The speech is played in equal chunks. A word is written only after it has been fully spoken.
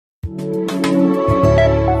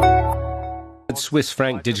Swiss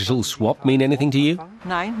franc digital swap mean anything to you?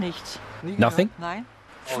 Nein, nichts. Nothing? Nein.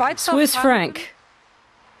 Swiss franc.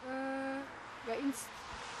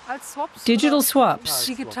 Digital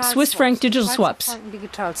swaps. Swiss franc digital swaps.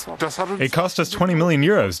 It cost us 20 million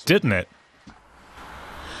euros, didn't it?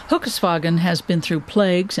 Hückeswagen has been through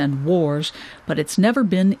plagues and wars, but it's never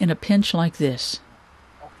been in a pinch like this.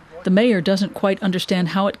 The mayor doesn't quite understand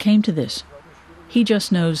how it came to this. He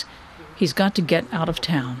just knows he's got to get out of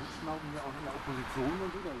town.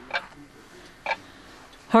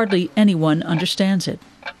 Hardly anyone understands it.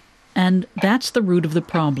 And that's the root of the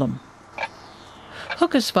problem.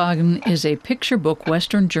 Hückeswagen is a picture book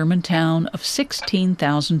Western German town of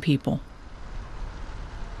 16,000 people.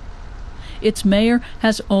 Its mayor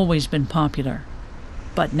has always been popular.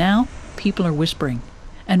 But now people are whispering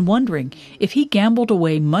and wondering if he gambled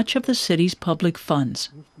away much of the city's public funds.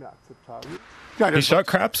 He shot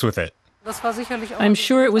craps with it. I'm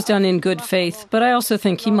sure it was done in good faith, but I also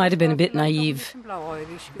think he might have been a bit naive.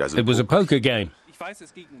 It was a poker game.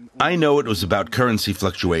 I know it was about currency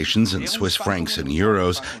fluctuations in Swiss francs and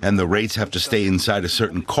euros, and the rates have to stay inside a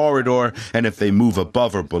certain corridor, and if they move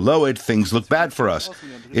above or below it, things look bad for us.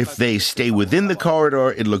 If they stay within the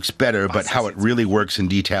corridor, it looks better, but how it really works in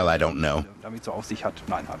detail, I don't know.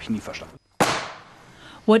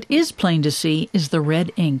 What is plain to see is the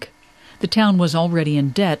red ink. The town was already in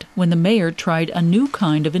debt when the mayor tried a new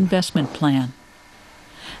kind of investment plan.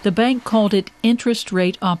 The bank called it interest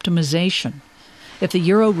rate optimization. If the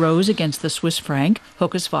euro rose against the Swiss franc,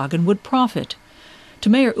 Hückeswagen would profit.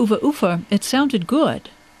 To Mayor Uwe Ufer, it sounded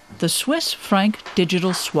good. The Swiss franc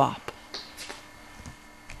digital swap.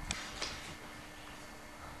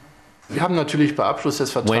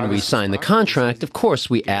 When we signed the contract, of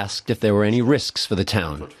course we asked if there were any risks for the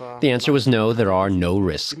town. The answer was no, there are no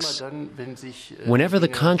risks. Whenever the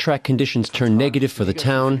contract conditions turn negative for the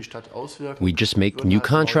town, we just make new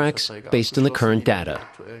contracts based on the current data.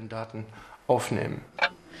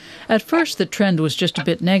 At first, the trend was just a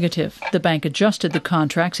bit negative. The bank adjusted the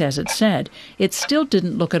contracts as it said. It still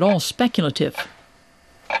didn't look at all speculative.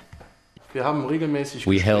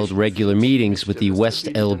 We held regular meetings with the West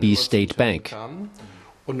LB State Bank.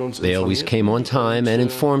 They always came on time and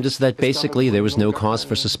informed us that basically there was no cause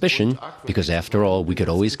for suspicion, because after all, we could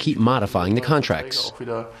always keep modifying the contracts.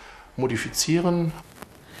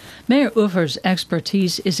 Mayor Ufer's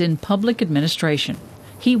expertise is in public administration.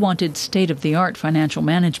 He wanted state-of-the-art financial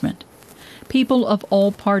management. People of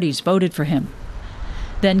all parties voted for him.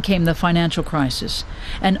 Then came the financial crisis.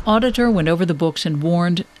 An auditor went over the books and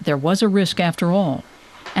warned there was a risk after all.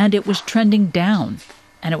 And it was trending down,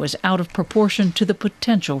 and it was out of proportion to the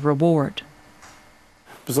potential reward.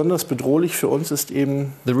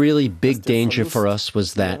 The really big danger for us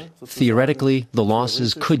was that, theoretically, the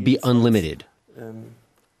losses could be unlimited.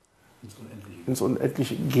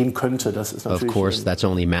 Of course, that's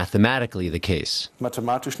only mathematically the case. But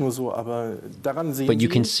you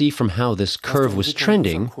can see from how this curve was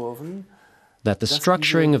trending that the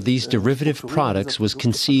structuring of these derivative products was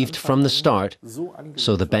conceived from the start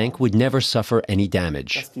so the bank would never suffer any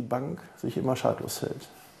damage.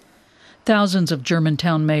 Thousands of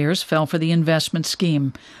Germantown mayors fell for the investment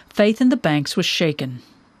scheme. Faith in the banks was shaken.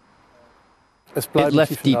 It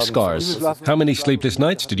left deep scars. How many sleepless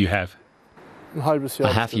nights did you have?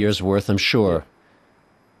 A half year's worth, I'm sure.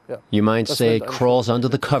 You might say it crawls under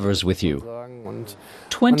the covers with you.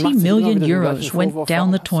 20 million euros went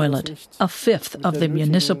down the toilet, a fifth of the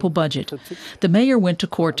municipal budget. The mayor went to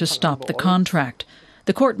court to stop the contract.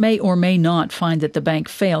 The court may or may not find that the bank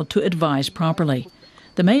failed to advise properly.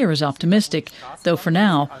 The mayor is optimistic, though for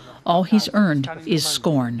now, all he's earned is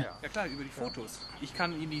scorn.